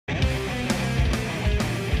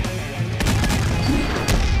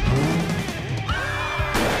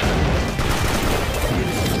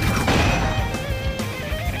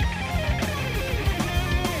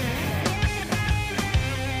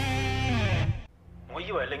我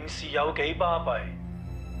以為令事有幾巴閉，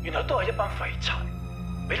原來都係一班廢柴，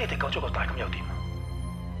俾你哋救咗個大咁又點啊？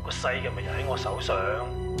個細嘅咪又喺我手上。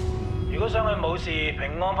如果想佢冇事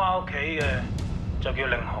平安翻屋企嘅，就叫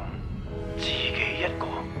令紅自己一個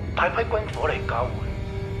帶批軍火嚟交換。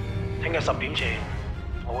聽日10點前，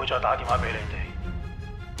我會再打電話俾你哋。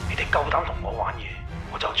你哋夠膽同我玩嘢，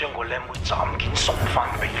我就將個靚妹斬件送翻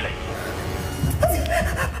俾你。我哋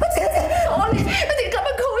咁樣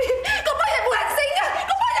講嘢，嗰班人冇人性㗎，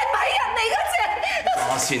嗰班人唔係人嚟㗎啫。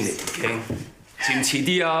打先嚟傾，遲唔遲啲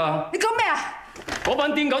啊？你講咩啊？嗰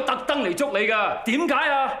班癲狗特登嚟捉你㗎，點解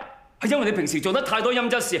啊？係因為你平時做得太多陰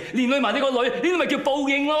質事，連累埋你個女，呢啲咪叫報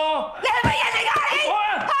應咯？你係乜人嚟㗎你？嚇！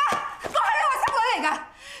我係你個甥女嚟㗎。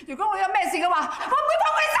如果我有咩事嘅話，我唔會放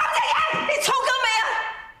佢3隻嘢。你嘈夠未啊？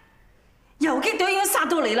游擊隊已經殺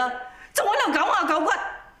到嚟啦，仲喺度狗牙狗骨，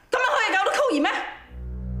咁樣可以搞到溝兒咩？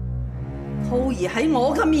溝兒喺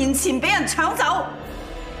我嘅面前俾人搶走，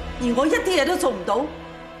而我一啲嘢都做唔到。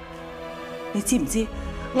你知唔知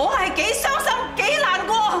我係幾傷心、幾難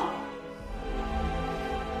過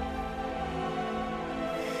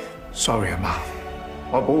 ？Sorry 阿媽，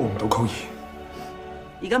我保護唔到溝兒。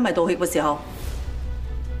而家唔係道歉嘅時候，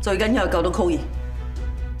最緊要係救到溝兒。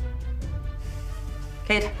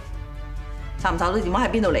Kate， 查唔查到電話喺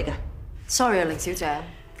邊度嚟嘅 ？Sorry 啊，凌小姐，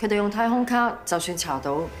佢哋用太空卡，就算查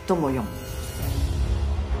到都冇用。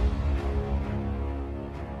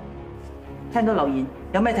聽到留言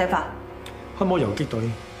有咩睇法？黑魔游擊隊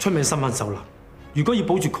出名心狠手辣，如果要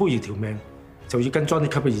保住溝兒條命，就要跟 Johnny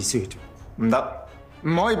級嘅意思去做。唔得，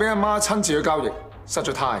唔可以俾阿媽親自去交易，實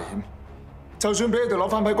在太危險。就算俾你哋攞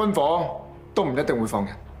翻批軍火，都唔一定會放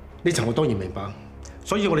人。呢層我當然明白，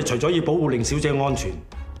所以我哋除咗要保護令小姐安全，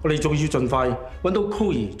我哋仲要盡快揾到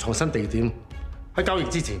溝兒藏身地點。喺交易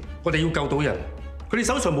之前，我哋要救到人。佢哋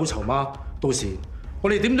手上冇籌碼，到時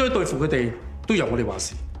我哋點樣對付佢哋，都由我哋話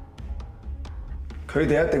事。佢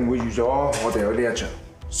哋一定會預咗我哋有呢一仗，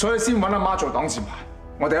所以先揾阿媽做擋箭牌。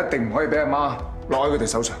我哋一定唔可以俾阿媽落喺佢哋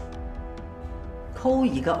手上。溝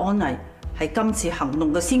兒嘅安危係今次行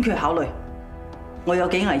動嘅先決考慮。我有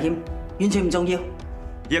幾危險，完全唔重要。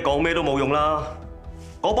依家講咩都冇用啦。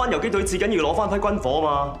嗰班游擊隊至緊要攞翻批軍火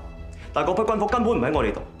啊嘛，但係嗰批軍火根本唔喺我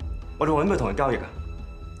哋度，我哋揾咩同人交易啊？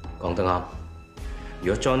講得啱。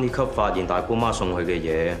如果 Johnny 級發現大姑媽送去嘅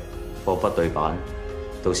嘢貨不對版，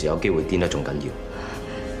到時有機會癲得仲緊要。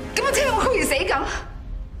咁我聽我溝兒死咁，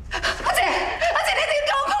阿姐，你一定要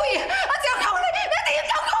救我溝兒，阿姐我求你，你一定要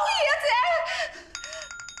救溝兒，阿姐。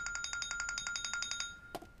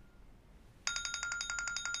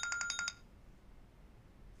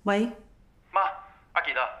喂，媽，阿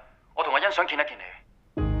傑啊，我同阿欣想見一見你。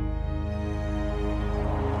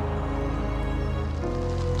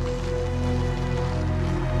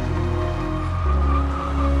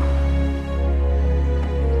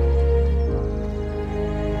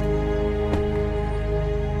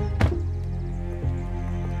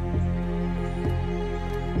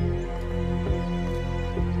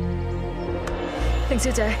凌小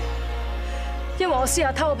姐，因為我私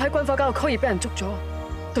下偷嗰批軍火，搞到溝兒俾人捉咗，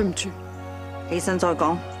對唔住。起身再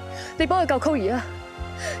講。你幫佢救溝兒啊！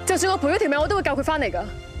就算我賠咗條命，我都會救佢翻嚟㗎。阿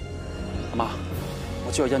媽，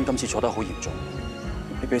我知道欣今次錯得好嚴重，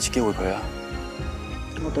你俾一次機會佢啊！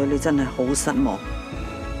我對你真係好失望，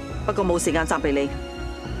不過冇時間責備你。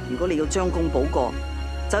如果你要將功補過，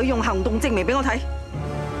就要用行動證明俾我睇。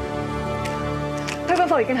批軍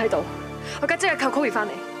火已經喺度，我家姐係靠溝兒翻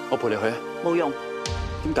嚟。我陪你去啊！冇用。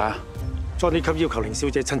點解啊 ？Johnny 級要求令小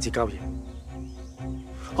姐親自交易。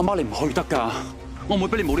阿媽，你唔去得㗎，我唔會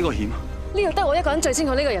俾你冒呢個險。呢度得我一個人最清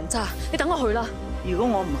楚呢個人渣，你等我去啦。如果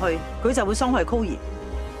我唔去，佢就會傷害溝兒，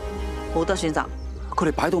冇得選擇。佢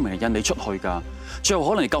哋擺到明係引你出去㗎，最後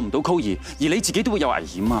可能你救唔到溝兒，而你自己都會有危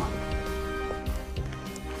險啊！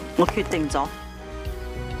我決定咗。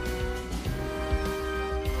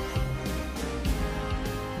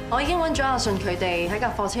我已經揾咗阿順佢哋喺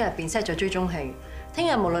架貨車入邊 set 咗追蹤器。聽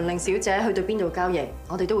日無論令小姐去到邊度交易，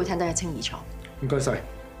我哋都會聽得一清二楚。唔該晒。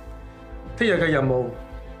聽日嘅任務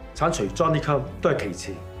剷除 Johnny 級都係其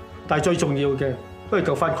次，但係最重要嘅都係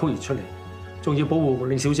救翻溝兒出嚟，仲要保護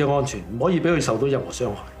令小姐安全，唔可以俾佢受到任何傷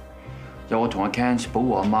害。有我同阿 Ken 保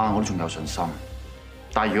護阿媽，我都仲有信心。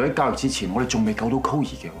但係如果喺交易之前，我哋仲未救到溝兒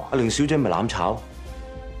嘅話，阿凌小姐咪攬炒。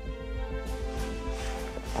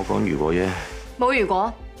我講如果啫，冇如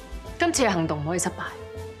果。今次嘅行動唔可以失敗。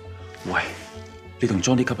喂，你同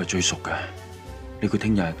Johnny 級係最熟嘅，你估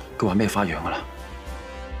聽日佢話咩花樣㗎啦？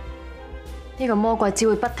呢個魔鬼只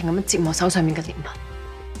會不停咁樣折磨手上面嘅獵物，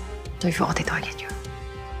對付我哋都係一樣。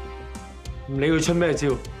唔理佢出咩招，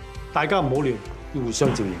大家唔好亂，要互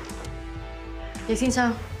相照應。易先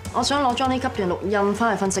生，我想攞 Johnny 級段錄音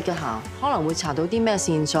翻去分析一下，可能會查到啲咩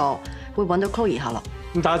線索，會揾到 Chloe 下落。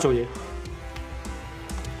咁大家做嘢。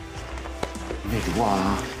咩料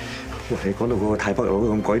啊？喂，你講到嗰個泰北佬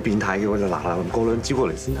咁鬼變態嘅，我就嗱嗱臨過兩招過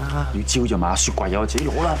嚟先啦。要招就嘛，雪櫃有自己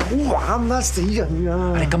攞啦。好玩啦，死人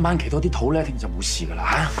㗎！你今晚騎多啲肚咧，聽日就冇事㗎啦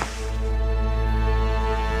嚇。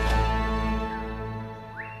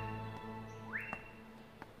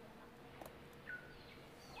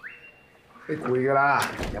你攰㗎啦，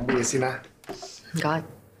飲杯嘢先啦。唔該。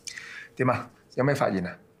點啊？有咩發現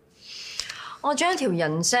啊？我將條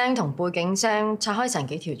人聲同背景聲拆開成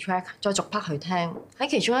幾條 track， 再逐 part 去聽。喺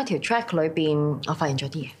其中一條 track 裏邊，我發現咗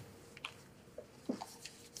啲嘢。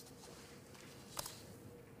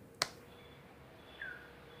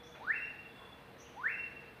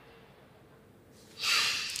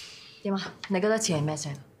點啊？你覺得似係咩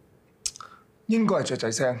聲？應該係雀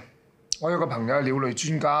仔聲。我有個朋友係鳥類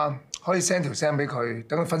專家，可以 send 條聲俾佢，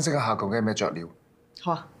等佢分析一下究竟係咩雀鳥。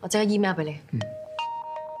好啊，我即刻 email 俾你。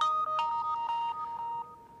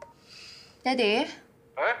爹哋？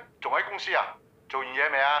仲喺公司啊？做完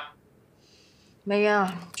嘢未啊？未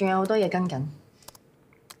啊，仲有好多嘢跟緊。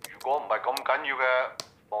如果唔係咁緊要嘅，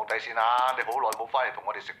望低先啊！你好耐冇翻嚟同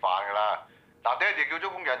我哋食飯㗎啦。嗱，爹哋叫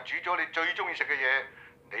咗工人煮咗你最中意食嘅嘢，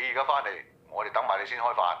你而家翻嚟，我哋等埋你先開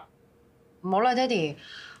飯。唔好啦，爹哋，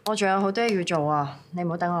我仲有好多嘢要做啊，你唔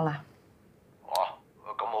好等我啦。哦，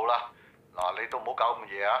咁好啦。嗱，你都唔好搞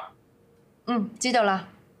咁夜啊。嗯，知道啦，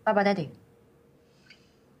拜拜，爹哋。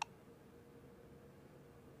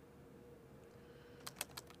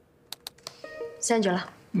send 咗啦。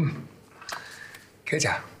Kate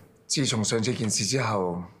啊，自從上次件事之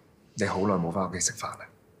後，你好耐冇翻屋企食飯啦。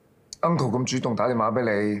Uncle 咁主動打電話俾你，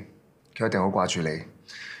佢一定好掛住你，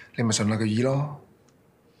你咪順下佢意咯。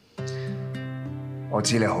我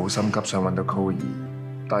知你好心急想揾到 Chloe，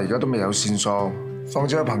 但係而家都未有線索，況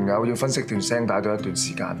且有朋友要分析段聲帶到一段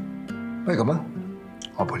時間，不如咁啊，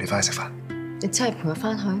我陪你翻去食飯。你真係陪佢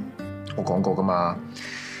翻去？我講過噶嘛，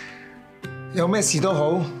有咩事都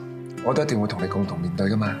好，我都一定會同你共同面對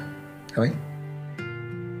噶嘛，係咪？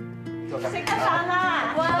食飯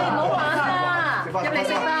啦！喂，唔好玩啊！入嚟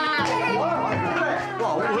食飯。哇，好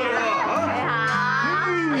香啊！睇下。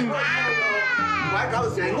唔怪搞到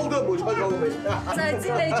成屋都係梅菜扣味。就係知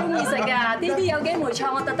你中意食㗎，呢啲有機梅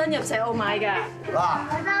菜我特登入石澳買㗎。嗱，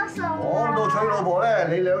講到娶老婆咧，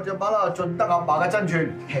你兩隻馬啦盡得阿爸嘅真傳。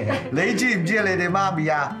你知唔知啊？你哋媽咪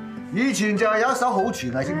啊，以前就係有一手好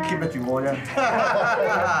廚藝先 keep 得住我啫。嗱，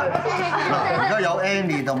而家有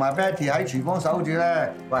Annie 同埋 Betty 喺廚房守住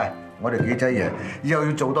咧，喂。我哋幾劑嘢，以後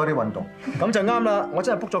要做多啲運動。咁就啱啦，我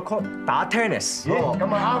真係 book 咗 court 打 tennis。咁啊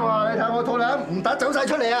啱啊！你睇我肚腩唔打走晒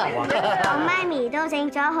出嚟啊！我媽咪都整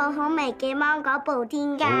咗好好味嘅芒果布甸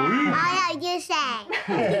㗎，我又要食。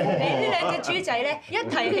你呢兩隻豬仔咧，一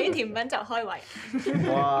提起甜品就開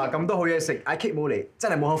胃。哇！咁多好嘢食，阿 Kate 冇嚟，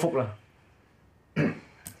真係冇口福啦。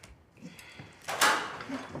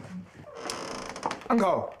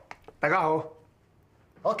Uncle， 大家好。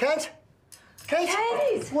我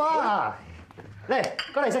Kate。Kate， 哇！嚟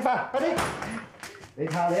過嚟食飯，快啲！你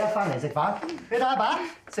睇下你一翻嚟食飯，你睇下爸，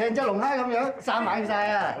成隻龍蝦咁樣生埋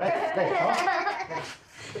晒啊！嚟，好。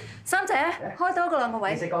三姐，開多個兩個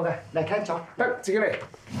位。你食過嘅，嚟 Ken 坐，得自己嚟。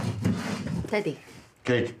爹哋。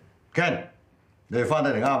Kate，Ken， 你哋翻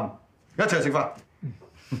得嚟啱，一齊食飯。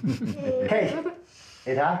Kate，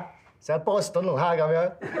 你睇下，成隻波士頓龍蝦咁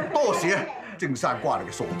樣，多事啊！蒸生瓜嚟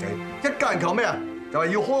嘅傻仔，一家人求咩啊？就係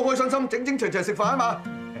要開開心心、整整齊齊食飯啊嘛！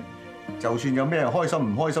就算有咩開心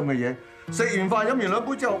唔開心嘅嘢，食完飯飲完兩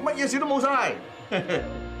杯之後，乜嘢事都冇晒。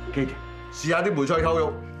Kate， 試下啲梅菜扣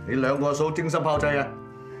肉，你兩個嫂精心炮製啊！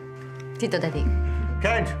知道，爹哋。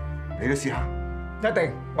Kent， 你都試下。一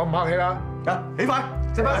定，我唔客氣啦。啊，起飯，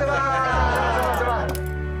食飯，食飯。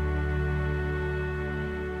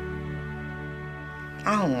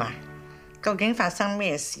阿紅啊，究竟發生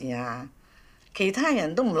咩事啊？其他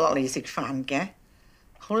人都唔落嚟食飯嘅。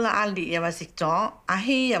好啦，阿烈又話食咗，阿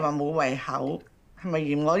希又話冇胃口，係咪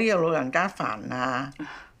嫌我呢個老人家煩啊？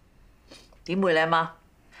點會咧，媽？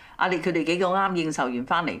阿烈佢哋幾個啱應酬完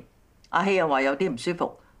翻嚟，阿希又話有啲唔舒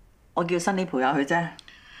服，我叫新啲陪下佢啫。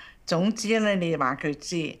總之咧，你話佢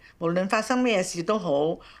知，無論發生咩事都好，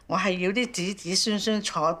我係要啲子子孫孫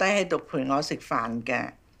坐低喺度陪我食飯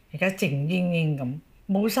嘅。而家靜英英咁，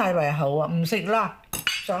冇晒胃口啊，唔食啦，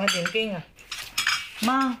上去電經啊！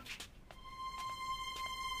媽，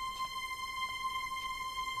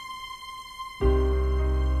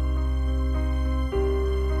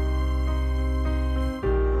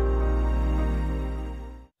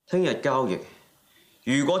聽日交易，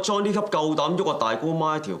如果 Johnny 級夠膽喐個大姑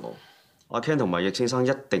媽一條毛，阿 Ken 同埋易先生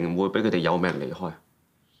一定唔會俾佢哋有命離開。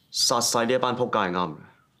殺晒呢一班仆街係啱嘅。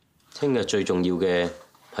聽日最重要嘅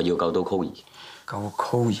係要救到 Chloe。救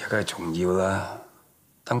Chloe 梗係重要啦，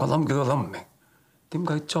但我諗極都諗唔明，點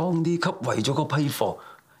解裝呢級為咗嗰批貨，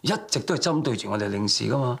一直都係針對住我哋令氏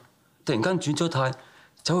噶嘛？突然間轉咗態，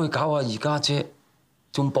走去搞下二家姐，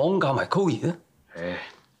仲綁架埋 Chloe 咧？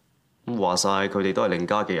咁話晒佢哋都係令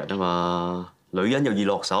家嘅人啊嘛，女人又易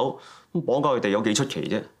落手，咁綁架佢哋有幾出奇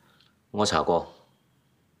啫？我查過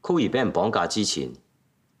 ，Chloe 俾人綁架之前，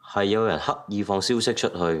係有人刻意放消息出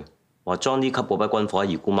去，話裝呢級嗰筆軍火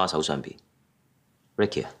喺二姑媽手上邊。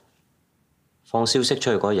Ricky 啊，放消息出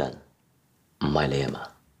去嗰人唔係你係嘛？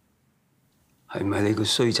係咪你個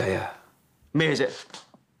衰仔啊？咩啫？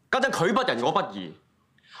家陣佢不仁我不義，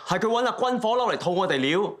係佢揾阿軍火嬲嚟套我哋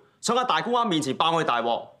料，想喺大姑媽面前爆我哋大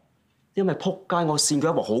鑊。因為仆街我扇佢一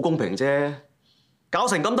鑊好公平啫，搞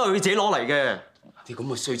成咁都係佢自己攞嚟嘅。你咁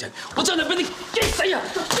嘅衰仔，我真係俾你激死啊！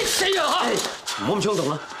激死啊！唔好咁衝動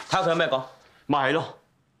啦，睇下佢有咩講。咪係咯，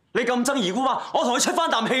你咁憎二姑媽，我同佢出翻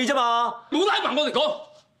啖氣啫嘛。冇拉埋我嚟講，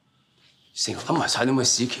成日諗埋晒啲咁嘅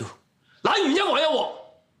屎橋，拉完一鑊一鑊，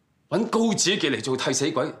揾高子傑嚟做替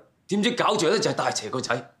死鬼，點知搞住咧就係大邪個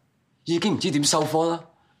仔，已經唔知點收科啦。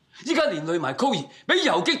依家連累埋 Chloe，俾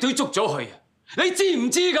游擊隊捉咗去啊！你知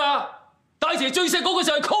唔知㗎？大邪最錫嗰個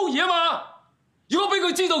就係 Chloe啊嘛！如果俾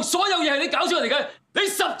佢知道所有嘢係你搞出嚟嘅，你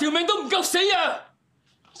10條命都唔夠死啊！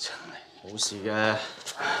真係冇事嘅，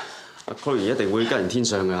阿 Chloe 一定會吉人天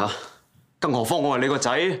相嘅嚇。更何況我係你個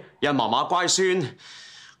仔，有嫲嫲乖孫，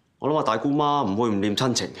我諗阿大姑媽唔會唔念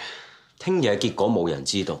親情嘅。聽日嘅結果冇人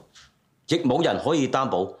知道，亦冇人可以擔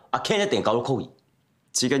保阿 Ken 一定救到 Chloe。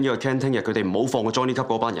至緊要係 Ken 聽日佢哋唔好放過 Johnny 級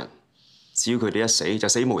嗰班人，只要佢哋一死就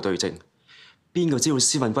死無對證。邊個知道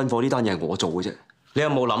私運軍火呢單嘢係我做嘅啫？你有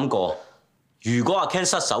冇諗過，如果阿 Ken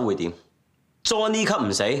失手會點 ？Johnny 級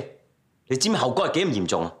唔死，你知唔知後果係幾咁嚴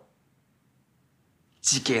重啊？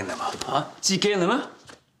知驚係嘛？嚇？知驚係咩？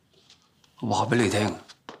我話俾你聽，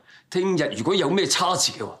聽日如果有咩差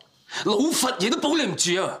池嘅話，老佛爺都保你唔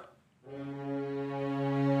住啊！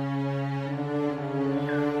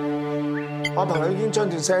我朋友已經將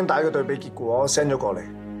段聲帶嘅對比結果 send 咗過嚟，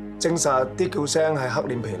證實啲叫聲係黑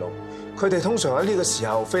臉疲勞。佢哋通常喺呢個時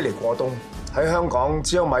候飛嚟過冬，喺香港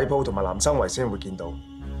只有米埔同埋南生圍先會見到。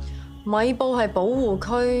米埔係保護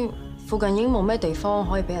區，附近已經冇咩地方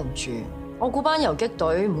可以俾人住。我估班游擊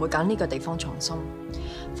隊唔會揀呢個地方藏身，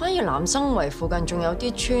反而南生圍附近仲有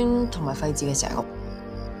啲村同埋廢置嘅石屋。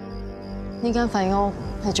呢間廢屋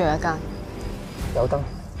係最後一間，有燈。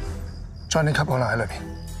Johnny 級可能喺裏邊。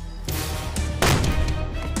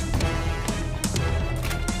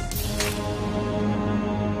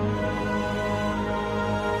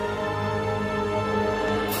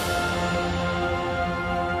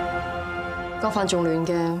個飯仲暖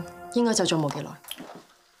嘅，應該走咗冇幾耐。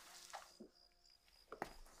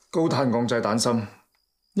高碳鋼製蛋心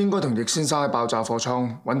應該同易先生喺爆炸貨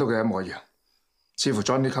倉揾到嘅一模一樣，似乎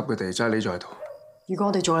Johnny 級佢哋真係匿咗喺度。如果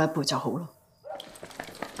我哋早嚟一步就好咯。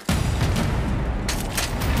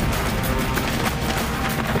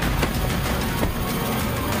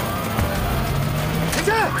停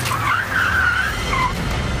車！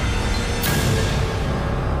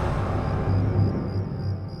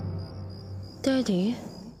爹哋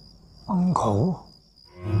 ，Uncle，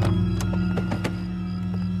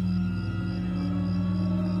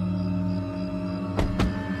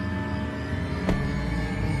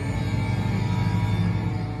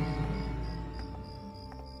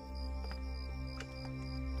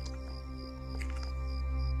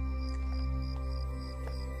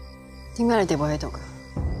 點解你哋會喺度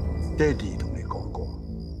㗎？爹哋同你講過，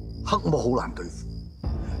黑魔好難對付，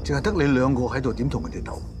淨係得你兩個喺度，點同佢哋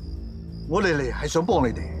鬥？我哋嚟係想幫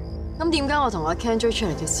你哋。咁點解我同阿 Ken 追出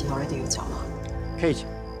嚟嘅時候，你哋要走啊 ？Kate，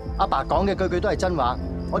 阿爸講嘅句句都係真話，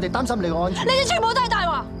我哋擔心你嘅安全。你哋全部都係大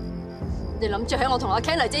話！你哋諗住喺我同阿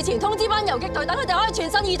Ken 嚟之前通知班游擊隊，等佢哋可以全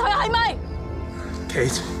身而退，係咪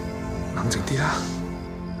 ？Kate， 冷靜啲啦。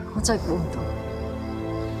我真係估唔到，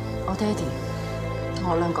我爹哋同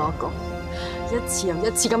我兩個一次又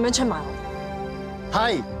一次咁樣出賣我。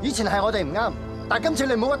係，以前係我哋唔啱，但係今次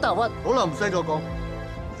你唔好屈大屈。好啦，唔使再講。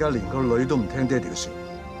而家連個女都唔聽爹哋嘅説，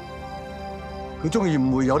佢中意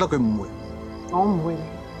誤會，由得佢誤會。我誤會你。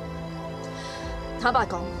坦白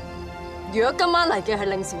講，如果今晚嚟嘅係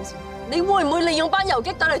令小姐，你會唔會利用班游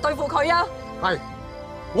擊隊嚟對付佢啊？係，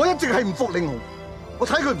我一直係唔服令紅，我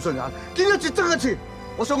睇佢唔順眼，見一次憎一次，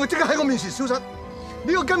我想佢即刻喺我面前消失。呢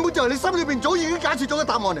個根本就係你心裏邊早已經假設咗嘅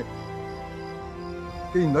答案嚟。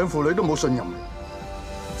既然兩父女都冇信任，唔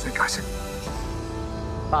使解釋。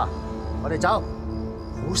爸，我哋走。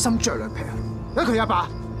好心着兩皮啊！睇佢阿爸。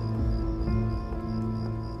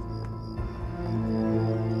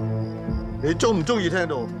你中唔中意聽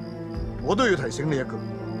到？我都要提醒你一句，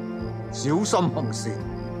小心行事。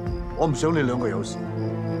我唔想你兩個有事。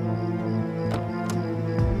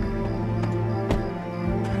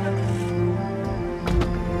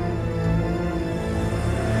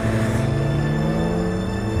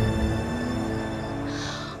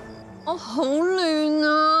我好亂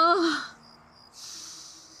啊！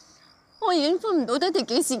我已經分唔到爹哋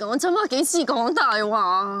幾時講真話，幾時講大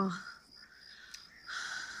話。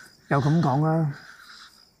又咁講啦，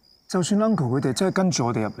就算 Uncle 佢哋真係跟住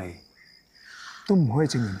我哋入嚟，都唔可以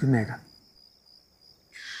證明啲咩㗎。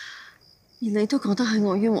而你都覺得係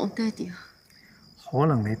我冤枉爹哋啊？可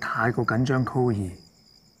能你太過緊張 Chloe，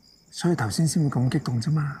 所以頭先先會咁激動啫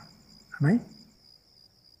嘛，係咪？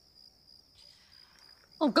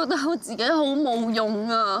我覺得我自己好冇用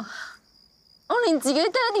啊！我連自己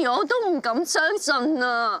爹哋我都唔敢相信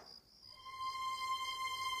啊！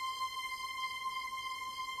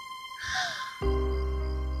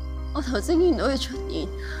我頭先見到佢出現，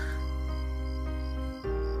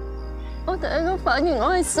我第一個反應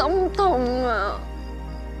我係心痛啊！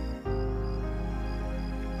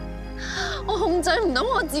我控制唔到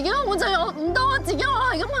我自己，我控制唔到我自己，我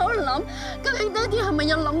係咁喺度諗，究竟爹哋係咪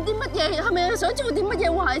又諗啲乜嘢？係咪又想做啲乜嘢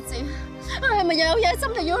壞事？係咪又有野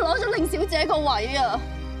心地要攞咗令小姐個位啊？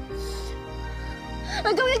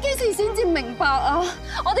究竟幾時先至明白啊？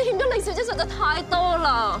我哋欠咗令小姐實在太多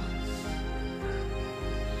啦！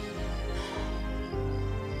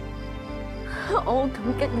我好感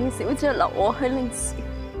激令小姐留我喺令氏，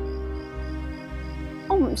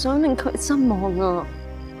我唔想令佢失望啊！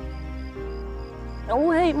我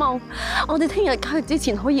好希望我哋聽日交易之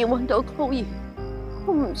前可以揾到 Chloe，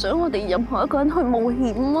 我唔想我哋任何一個人去冒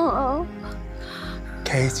險啊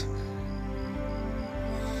 ！Kate，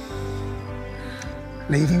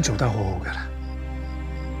 你已經做得好好噶啦，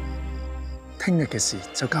聽日嘅事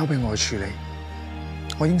就交俾我去處理，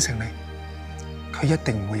我應承你，佢一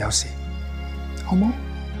定唔會有事，好冇？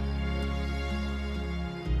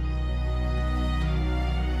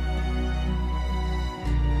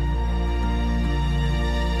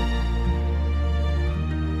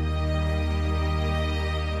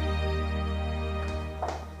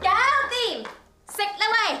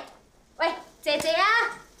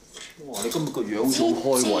今日個樣好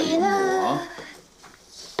開胃咁喎！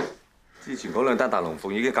之前嗰兩單大龍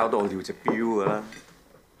鳳已經搞到我跳隻標㗎啦，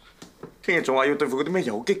聽日仲話要對付嗰啲咩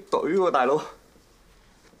游擊隊喎，大佬。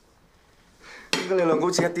點解你兩個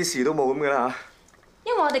好似一啲事都冇咁嘅啦？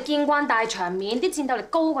因為我哋見慣大場面，啲戰鬥力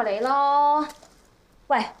高過你咯。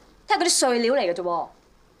喂，睇下嗰啲碎料嚟嘅啫喎，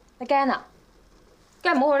你驚啊？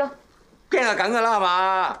梗係唔好去咯。驚係梗㗎啦，係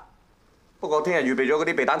嘛？不過聽日預備咗嗰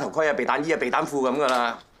啲避彈頭盔啊、避彈衣啊、避彈褲咁㗎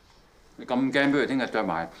啦。你咁驚，不如聽日着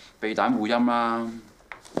埋避彈護陰啦。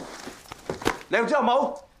你又知有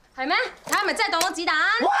冇？係咩？睇下咪真係當咗子彈？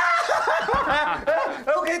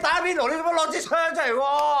喺屋企打邊爐，你做乜攞支槍出嚟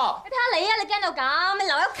喎？你睇下你啊！你驚到咁，你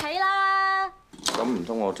留喺屋企啦。咁唔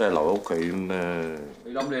通我真係留喺屋企咩？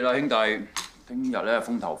你諗你啦，兄弟，聽日咧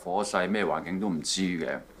風頭火勢，咩環境都唔知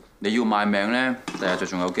嘅。你要賣命咧，第日就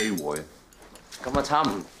仲有機會。咁啊，差唔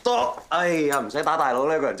多。哎呀，唔使打大佬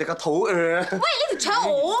呢個人即刻肚餓。喂，呢條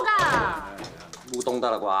腸我㗎。烏冬得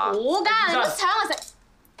啦啩？我㗎，你唔好搶我食。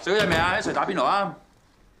食咗嘢未啊？一齊打邊爐啊！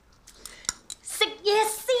食嘢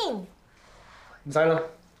先。唔使啦，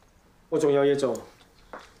我仲有嘢做。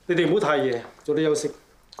你哋唔好太夜，早啲休息。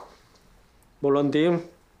無論點，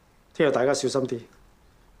聽日大家小心啲。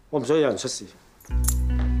我唔想有人出事。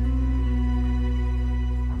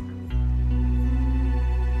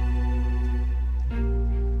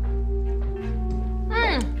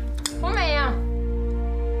好味啊！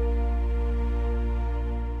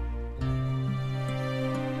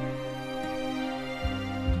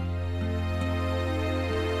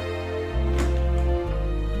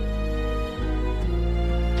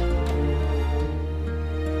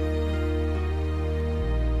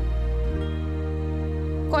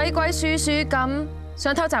鬼鬼祟祟咁，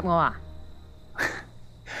想偷襲我啊？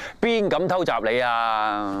邊敢偷襲你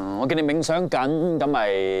啊！我見你冥想緊，咁咪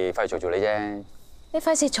費事嘈住你啫。你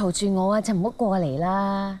費事嘈住我啊，就唔好過嚟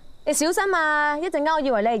啦！你小心啊！一陣間我以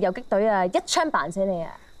為你係游擊隊啊，一槍扮死你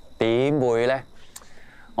啊！點會咧？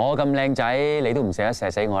我咁靚仔，你都唔捨得射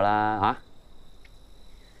死我啦嚇？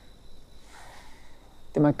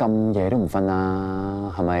點解咁夜都唔瞓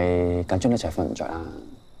啊？係咪緊張得一齊瞓唔着啊？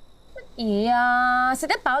乜嘢啊？食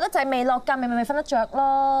得飽得滯未落覺，咪瞓得着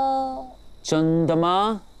咯？真㗎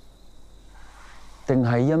嗎？定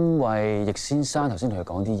係因為易先生頭先同佢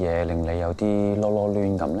講啲嘢，令你有啲囉囉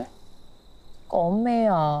攣咁咧？講咩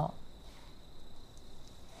啊？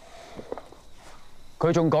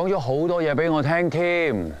佢仲講咗好多嘢俾我聽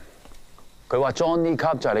添。佢話 Johnny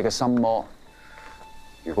Cup 就係你嘅心魔，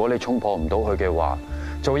如果你衝破唔到佢嘅話，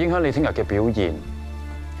就會影響你聽日嘅表現。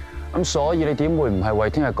咁所以你點會唔係為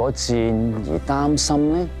聽日嗰戰而擔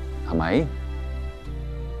心呢？係咪？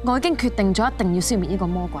我已經決定咗，一定要消滅呢個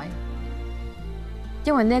魔鬼，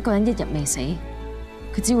因為呢一個人一日未死，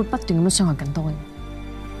佢只會不斷咁樣傷害更多人。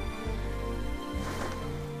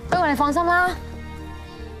不過你放心啦，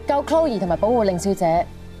救 Chloe 同埋保護令小姐，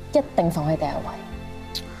一定放喺第一位。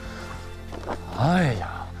哎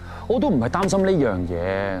呀，我都唔係擔心呢樣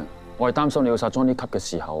嘢，我係擔心你要殺 Johnny Cup嘅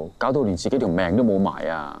時候，搞到連自己條命都冇埋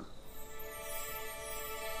啊！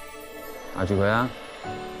帶住佢啊！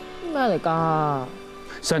咩嚟㗎？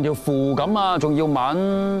成條符咁啊，仲要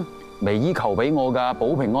揾微衣球俾我㗎，保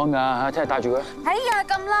平安㗎，聽日帶住佢。哎呀，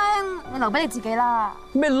咁靚，你留俾你自己啦。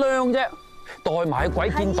咩靚啫？代埋鬼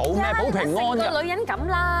見到咩？保平安㗎。個女人咁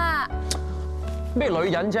啦。咩女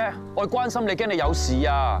人啫？我係關心你，驚你有事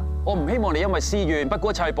啊！我唔希望你因為私怨不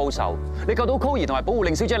顧一切去報仇。你救到 Chloe 同埋保護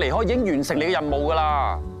令小姐離開，已經完成你嘅任務㗎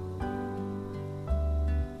啦。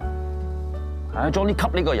Johnny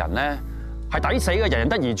Cup 呢個人咧係抵死嘅，人人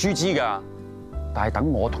得而誅之㗎。但係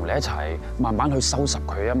等我同你一齊慢慢去收拾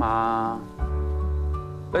佢啊嘛！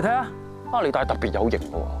你睇下，你戴特別有型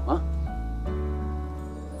喎啊！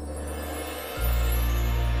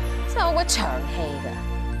真係好鬼長氣㗎，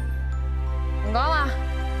唔講啦，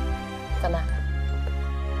瞓啦。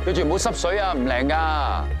記住唔好濕水啊，唔靚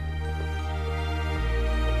㗎。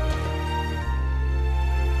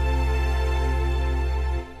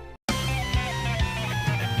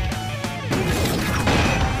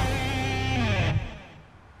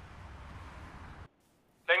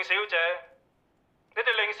令小姐，你哋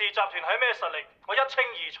令氏集團係咩實力？我一清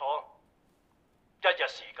二楚。一日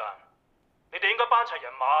時間，你哋應該班齊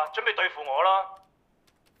人馬，準備對付我啦。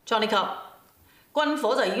Johnny Cup，軍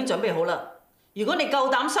火就已經準備好啦。如果你夠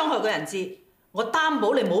膽傷害個人質，我擔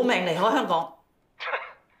保你冇命離開香港。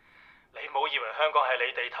你冇以為香港係你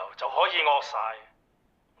地頭就可以惡晒？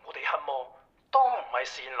我哋黑魔當唔係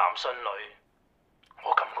善男信女，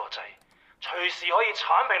我咁個仔隨時可以剷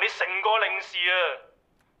平你成個令氏啊！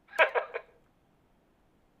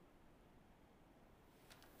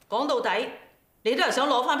講到底，你都係想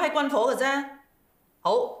攞翻批軍火嘅啫。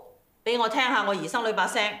好，俾我聽下我兒生女把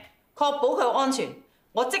聲，確保佢安全。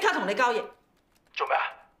我即刻同你交易。做咩啊？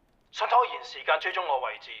想拖延時間追蹤我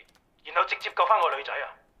位置，然後直接救翻個女仔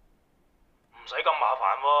啊？唔使咁麻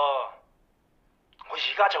煩喎。我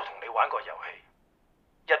而家就同你玩個遊戲。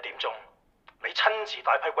1點鐘，你親自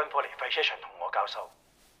帶批軍火嚟廢車場同我交收。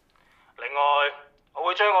另外，我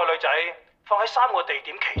會將個女仔放喺3個地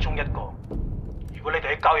點其中一個。如果你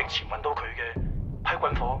哋喺交易前揾到佢嘅批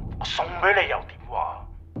軍火，我送俾你又點話？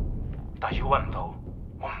但如果揾唔到，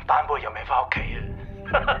我唔擔保有命翻屋企啊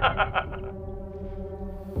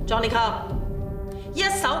！Johnny Cup， 一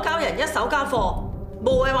手交人一手交貨，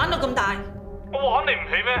無謂玩到咁大。我玩你唔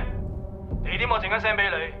起咩？地點我陣間 send 俾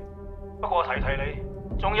你。不過我提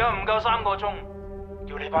你，仲有唔夠3個鐘，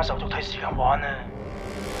要你班手足睇時間玩啊！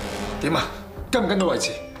點啊？跟唔跟到位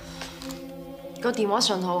置？個電話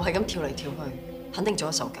信號係咁跳嚟跳去，肯定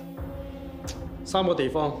做咗手腳。 3個地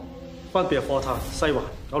方分別係貨壇、西環、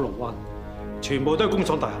九龍灣，全部都係工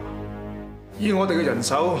廠大廈。以我哋嘅人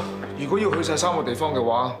手，如果要去晒3個地方嘅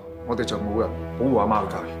話，我哋就冇人保護阿媽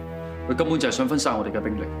嘅。佢根本就係想分散我哋嘅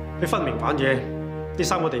兵力。你分明玩嘢，呢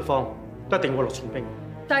3個地方一定會落重兵。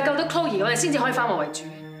但係救到 Chloe， 我哋先至可以翻我為主，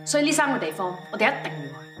所以呢3個地方我哋一定要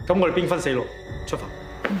去。咁我哋兵分4路出發。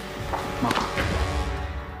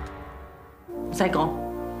唔使講，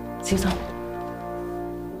小心。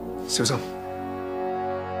小心。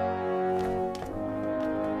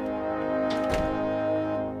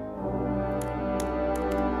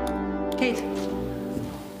 Kate，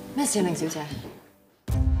 咩事，凌小姐？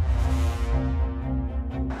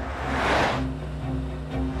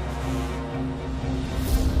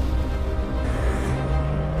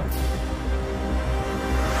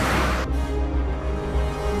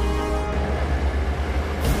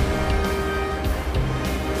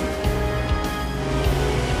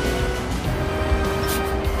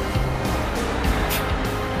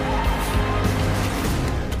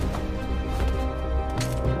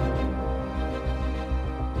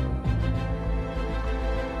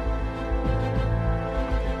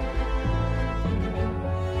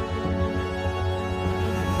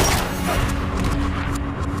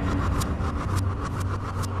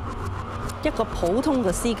一個普通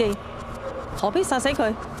嘅司機，何必殺死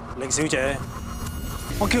佢？凌小姐，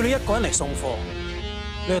我叫你一個人嚟送貨，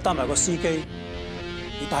你又帶埋個司機，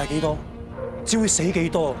你帶幾多，只會死幾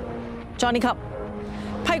多。Johnny Cup，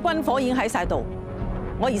 批軍火已經喺晒度，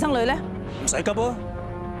我兒生女咧？唔使急啊，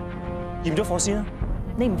驗咗貨先啦。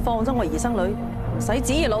你唔放咗我兒生女，唔使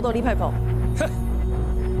旨意攞到呢批貨。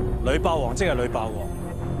女霸王即係女霸王，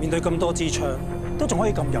面對咁多支槍，都仲可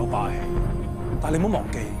以咁有霸氣。但係你唔好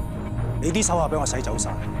忘記，你啲手下俾我洗走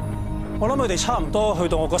晒。我諗佢哋差唔多去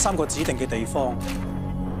到我嗰3個指定嘅地方，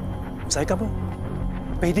唔使急啦，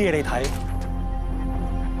俾啲嘢你睇。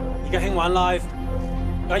而家興玩 live，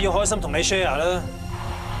 梗係要開心同你 share 啦。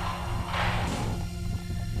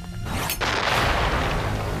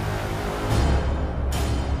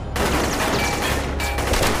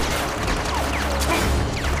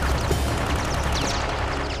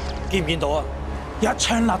見唔見到啊？一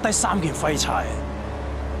槍揦低3件廢柴，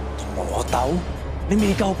同我鬥，你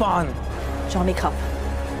未夠班。Johnny Cup，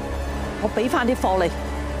 我俾翻啲貨你，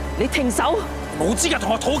你停手！冇資格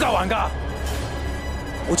同我討價還價，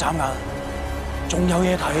好眨眼，仲有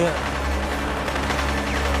嘢睇啊！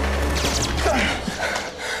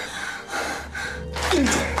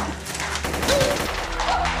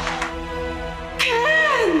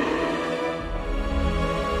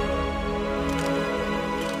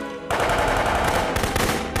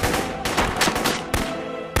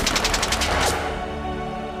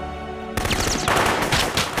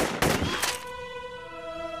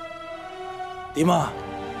點啊？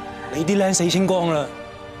你啲靚死清光啦！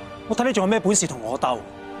我睇你仲有咩本事同我鬥？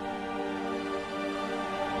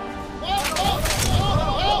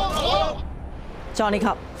 Johnny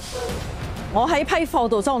Cup， 我喺批貨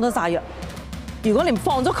度裝咗炸藥，如果你唔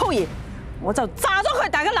放咗 Coir， 我就炸咗佢，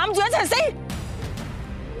大家攬住一齊死！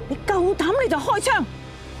你夠膽你就開槍！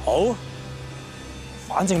好，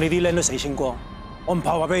反正你啲靚都死清光，我唔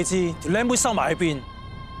怕話俾你知，條靚妹收埋喺邊。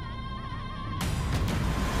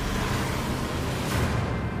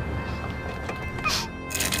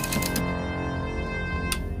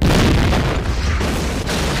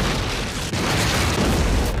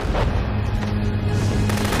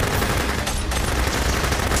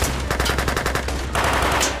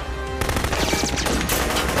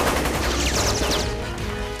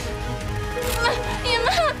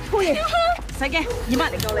 唔使驚，姨媽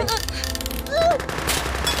嚟救你。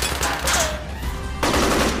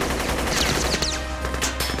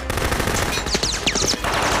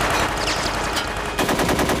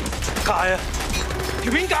界啊！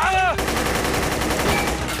條片假啊！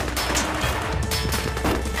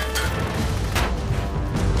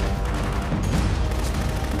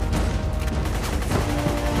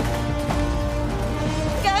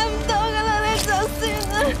揀唔到㗎啦，你就算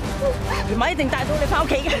啦。姨媽一定帶到你返屋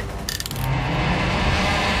企嘅。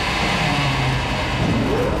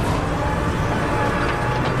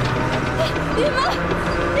 姨媽，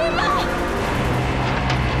姨媽，姨媽，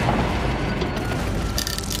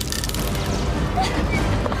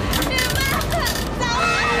走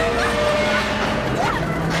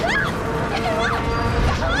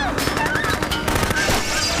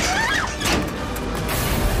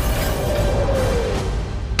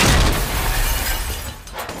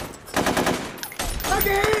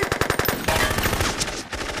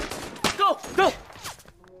！Go go！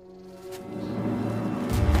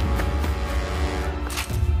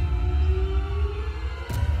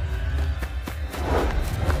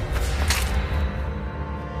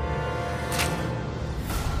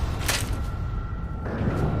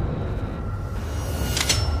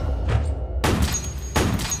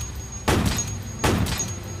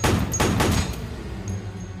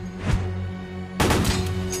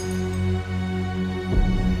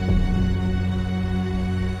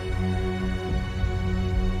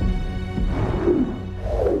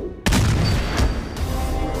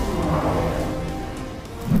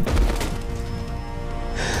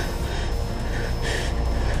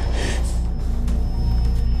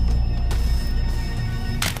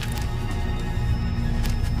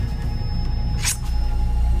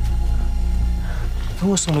 等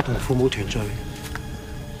我送你同父母團聚，咁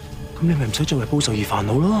你咪唔使再為報仇而煩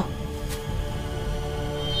惱咯。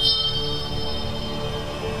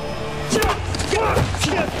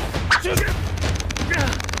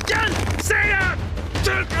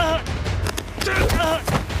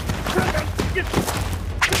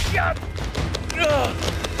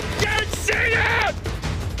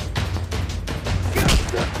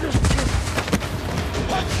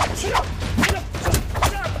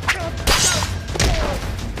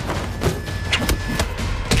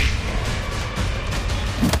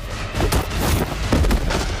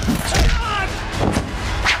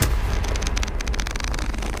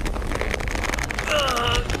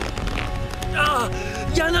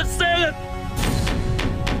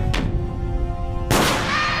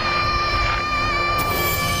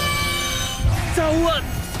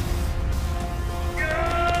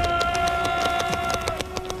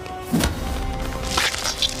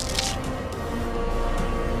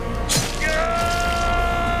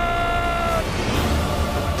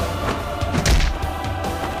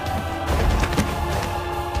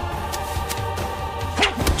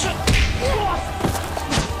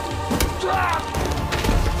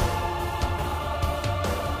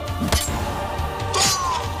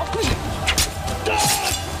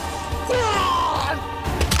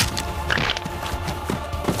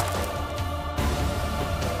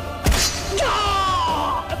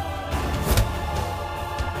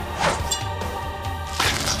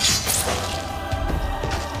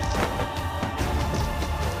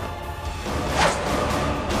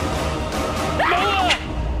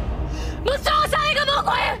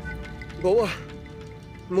冇啊！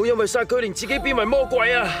唔好因為殺佢連自己變為魔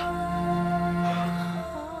鬼啊！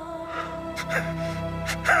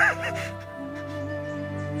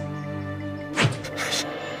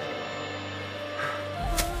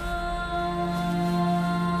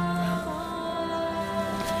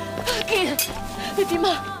堅，你點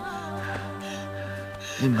啊？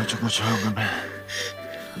你唔係中過槍嘅咩？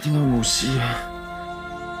點解冇事啊？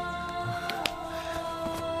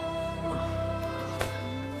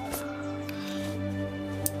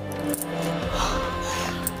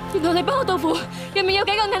原來你包豆腐入面有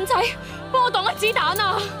幾個銀仔，幫我擋咗子彈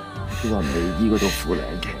啊！都話未醫嗰度負零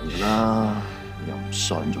期啦，又唔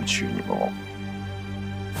信仲傳我。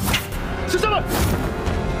小心啊！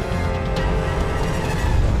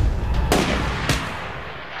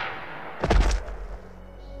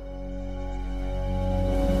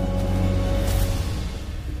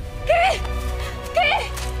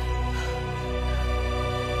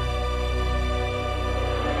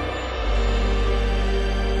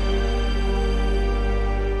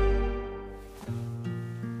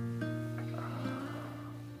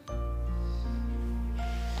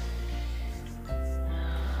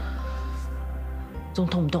仲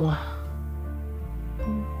痛唔痛啊？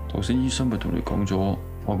頭先醫生咪同你講咗，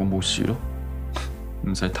話我冇事咯，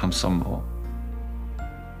唔使擔心我。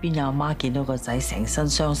邊有阿媽見到個仔成身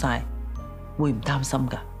傷晒，會唔擔心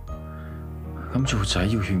㗎？咁做仔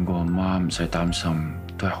要勸個阿媽唔使擔心，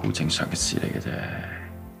都係好正常嘅事嚟嘅啫。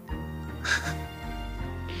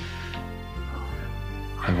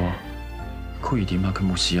係喎，Chloe點啊？佢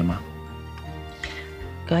冇事啊嘛？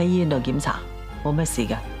佢喺醫院度檢查，冇咩事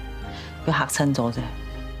㗎。佢嚇親咗啫。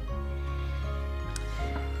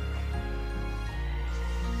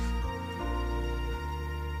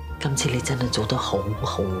今次你真係做得好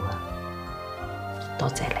好啊！多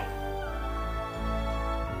謝你。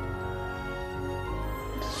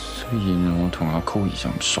雖然我同阿 Chloe 就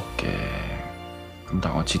唔熟嘅，咁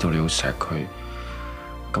但我知道你好錫佢。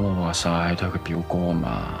咁我話晒都係佢表哥啊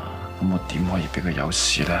嘛，咁我點可以俾佢有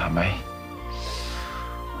事咧？係咪？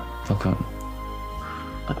不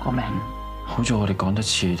過咩？好在我哋趕得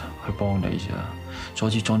切去幫你咋，阻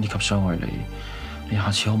止 Johnny 級傷害你。你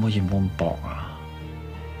下次可唔可以唔好咁搏啊？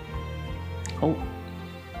好，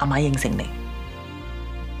阿媽應承你。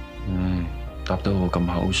答到我咁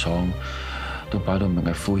口爽，都擺到明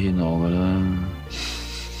係敷衍我噶啦。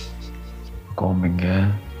講明嘅，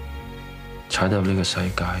踩得入呢個世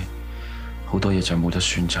界，好多嘢就冇得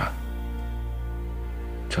選擇。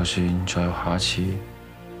就算再有下一次，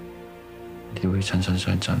你都會親身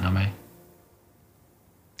上陣，係咪？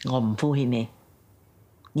我唔敷衍你，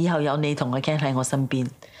以後有你同阿 Ken 喺我身邊，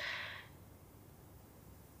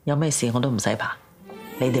有咩事我都唔使怕，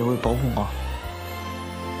你哋會保護我。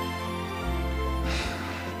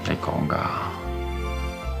你講㗎？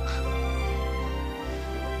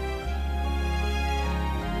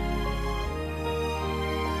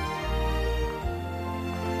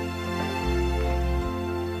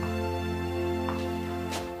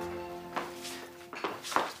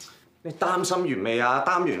你擔心完未啊？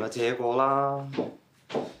擔完就借過啦。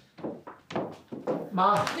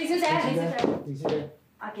媽，李小姐，李小姐，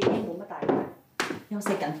阿健冇乜大礙，休息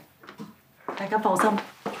緊，大家放心。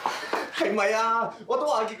係咪啊？我都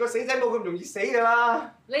話結個死仔冇咁容易死㗎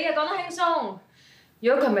啦。你又講得輕鬆，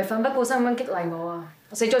如果佢唔係奮不顧身咁樣激勵我啊，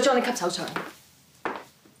我死咗將你吸手長。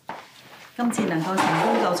今次能夠成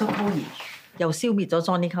功救出 Chloe，又消滅咗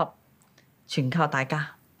Johnny 級，全靠大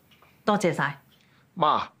家，多謝晒。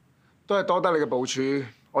媽，都係多得你嘅部署，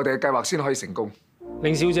我哋嘅計劃先可以成功。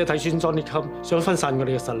令小姐睇穿 Johnny 級，想分散我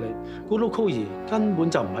哋嘅實力，估到 Chloe 根本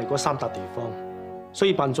就唔係嗰3笪地方，所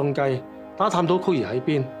以扮中計，打探到 Chloe 喺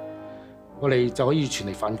邊，我哋就可以全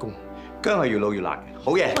力反攻。薑係越老越辣嘅，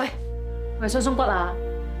好嘢！喂，係咪傷鬆骨啊？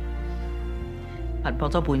頻撲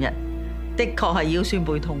咗半日，的確係腰酸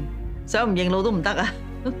背痛，想唔認路都唔得啊！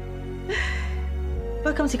不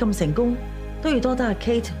過今次咁成功，都要多得阿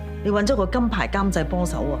Kate， 你揾咗個金牌監製幫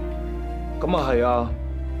手啊！咁啊係啊，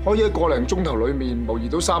可以喺個零鐘頭裏面模擬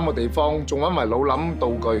到3個地方，仲揾埋腦諗道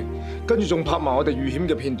具，跟住仲拍埋我哋遇險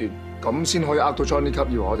嘅片段，咁先可以呃到 Johnny 級，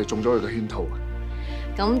以為我哋中咗佢嘅圈套。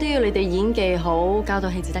咁都要你哋演技好，交到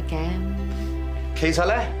戲至得嘅。其實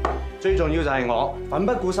咧，最重要就係我奮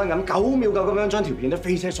不顧身咁9秒9咁樣將條片咧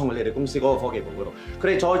飛車送去你哋公司嗰個科技部嗰度，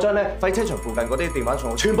佢哋再將咧廢車場附近嗰啲電話帳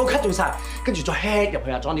號全部 cut 咗晒，跟住再 hack 入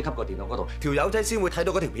去阿 Johnny 級個電腦嗰度，條友仔先會睇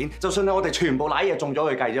到嗰條片，就信我哋全部賴嘢中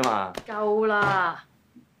咗佢計啫嘛。夠啦！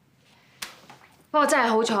不過真係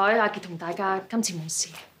好彩，阿傑同大家今次冇事。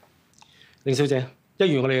令小姐，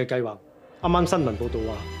一如我哋嘅計劃，啱啱新聞報道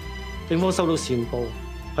話，警方收到線報，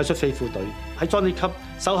派出飛虎隊喺 Johnny 級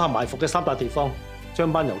手下埋伏嘅3笪地方，將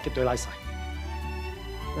將班遊擊隊拉晒。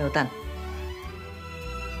有得。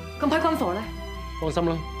咁批軍火咧？放心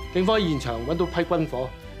啦，警方喺現場揾到批軍火，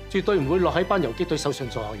絕對唔會落喺班遊擊隊手上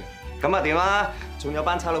所有人。咁啊掂啦，仲有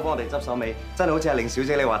班差佬幫我哋執手尾，真係好似阿凌小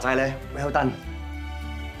姐你話齋咧 ，well done。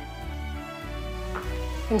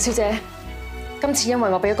凌小姐，今次因為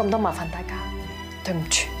我俾咗咁多麻煩大家，對唔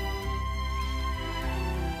住。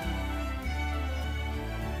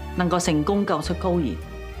能夠成功救出高兒，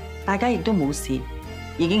大家亦都冇事，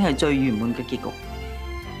已經係最圓滿嘅結局。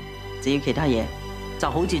至於其他嘢，就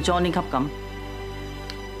好似 Johnny 級咁，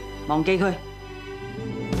忘記佢。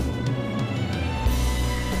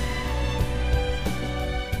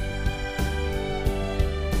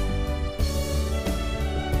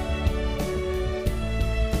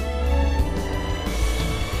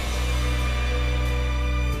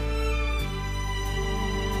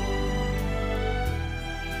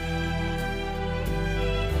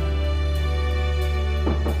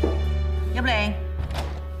入嚟，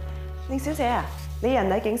凌小姐啊，你人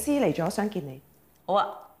禮警司嚟咗，想見你。好啊，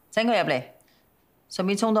請佢入嚟，順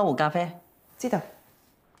便沖多壺咖啡。知道。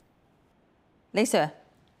李 Sir，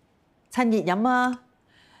 趁熱飲啊！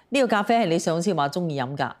呢個咖啡係你上次話中意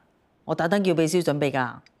飲㗎，我特登叫秘書準備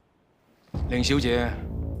㗎。凌小姐，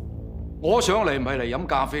我上嚟唔係嚟飲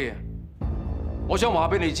咖啡啊！我想話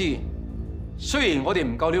俾你知，雖然我哋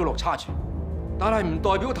唔夠料落差傳，但係唔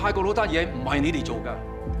代表泰國嗰單嘢唔係你哋做㗎。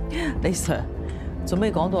李 Sir， 做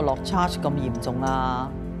咩講到落 charge 咁嚴重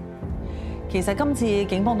啊？其實今次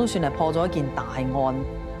警方都算係破咗一件大案，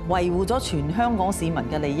維護咗全香港市民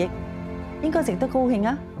嘅利益，應該值得高興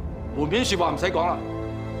啊！門面説話唔使講啦，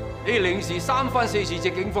你哋凌氏三番四次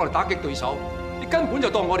借警方嚟打擊對手，你根本就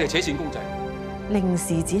當我哋係扯線公仔。凌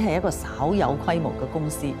氏只係一個稍有規模嘅公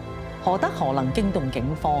司，何能驚動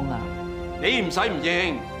警方啊？你唔使唔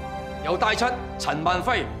認，由大七陳萬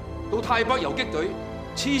輝到泰北遊擊隊。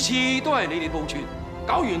次次都係你哋報串，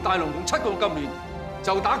搞完大龍鳳7個咁亂，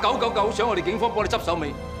就打999，想我哋警方幫你執手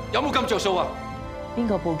尾，有冇咁着數啊？邊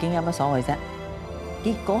個報警有乜所謂啫？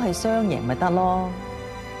結果係雙贏咪得咯。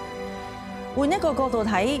換一個角度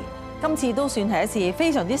睇，今次都算係一次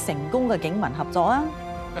非常之成功嘅警民合作啊！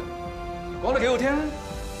講得幾好聽啊！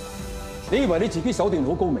你以為你自己手段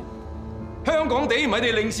好高明？香港地唔係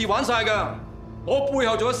你凌氏玩晒㗎，我背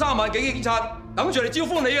後仲有3萬幾警察等住嚟招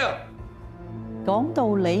呼你啊！講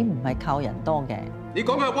道理唔係靠人多嘅，你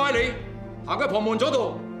講嘅係歪理，行喺旁門左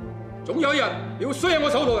道，總有一日你會衰喺我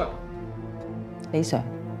手度嘅。李 Sir，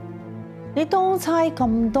 你當差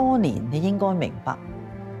咁多年，你應該明白，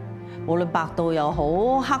無論白道又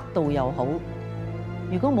好，黑道又好，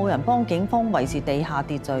如果冇人幫警方維持地下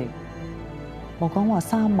秩序，莫講話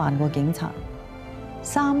3萬個警察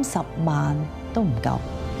，30萬都唔夠。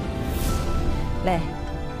嚟，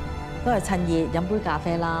都係趁熱飲杯咖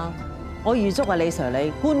啡啦。我預祝李 Sir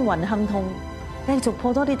你官運亨通，繼續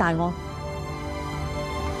破多啲大案。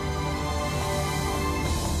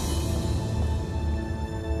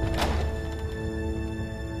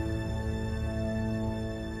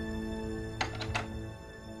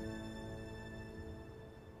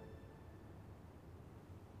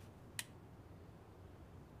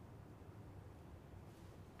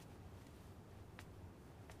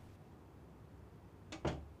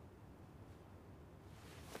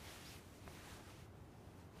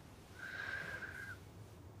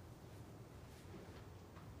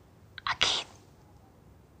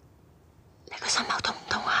心口痛唔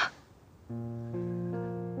痛啊？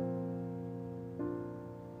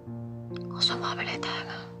我想話俾你聽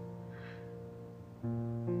啊，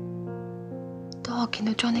當我見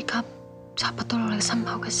到 Johnny 級插不到落你心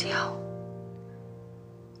口嘅時候，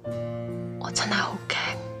我真係好驚，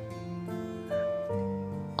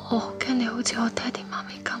我好驚你好似我爹哋媽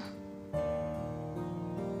咪咁，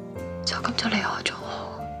就咁就離開咗我。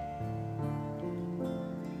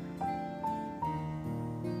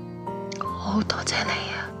好多謝你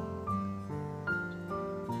啊！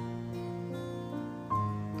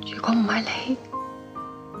如果唔係你，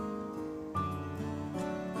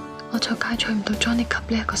我就解除唔到 Johnny 級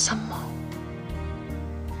呢一個心魔。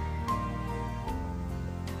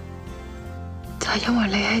就係因為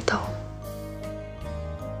你喺度，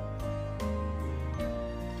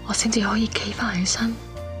我先至可以企返起身，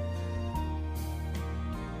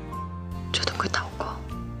再同佢鬥過。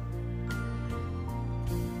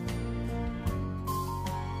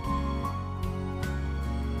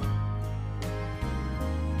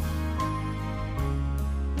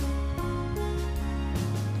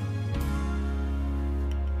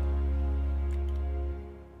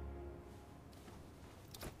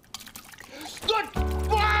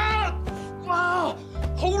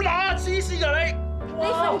你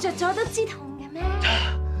瞓着咗都知痛嘅咩？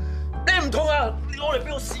攞嚟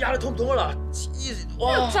俾我試下，你痛唔痛啊？嗱，黐線！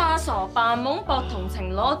哇！詐傻扮懵博同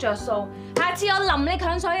情攞着數，下次我淋你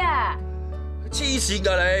強水啊！黐線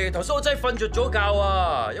㗎你！頭先我真係瞓着咗覺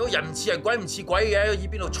啊！有個人唔似人鬼唔似鬼嘅喺個耳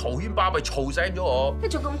邊度嘈喧巴閉，嘈醒咗我。你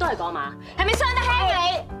仲咁多嚟講嘛？係咪傷得輕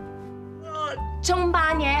你？仲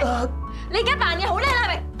扮嘢？你而家扮嘢好叻啦，係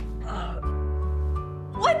咪？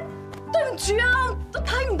喂，對唔住啊，都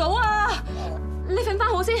睇唔到啊！你瞓翻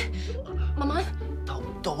好先，慢慢。唞唔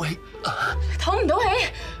到氣，唞唔到氣，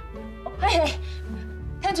嚟，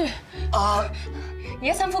聽住。而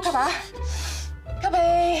家深呼吸下，吸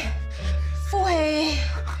氣，呼氣。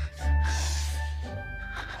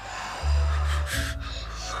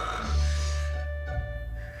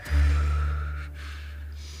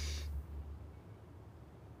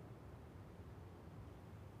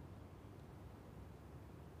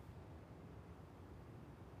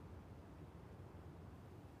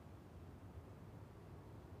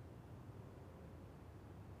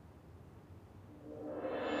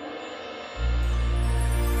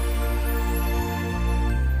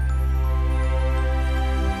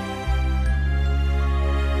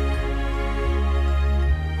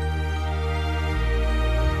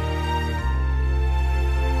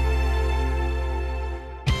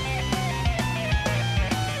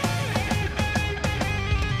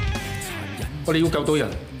我哋要救到人。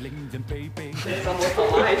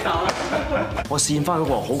我扇翻嗰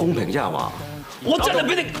個好公平啫係嘛？我真係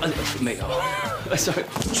俾你未啊？sorry，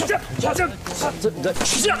出聲，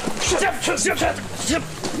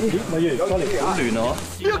咪嘢，翻嚟好亂啊！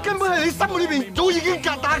呢個根本係你心裏邊早已經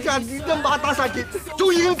打晒結，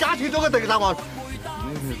早已經假設咗嘅定答案。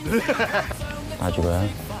帶住佢啊！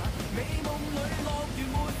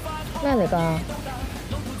咩嚟㗎？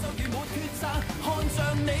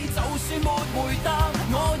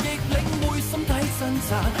我亦領會心底掙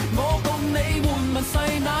扎，我共你換問世，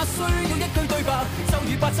那需要一句對白，就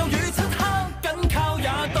如白晝與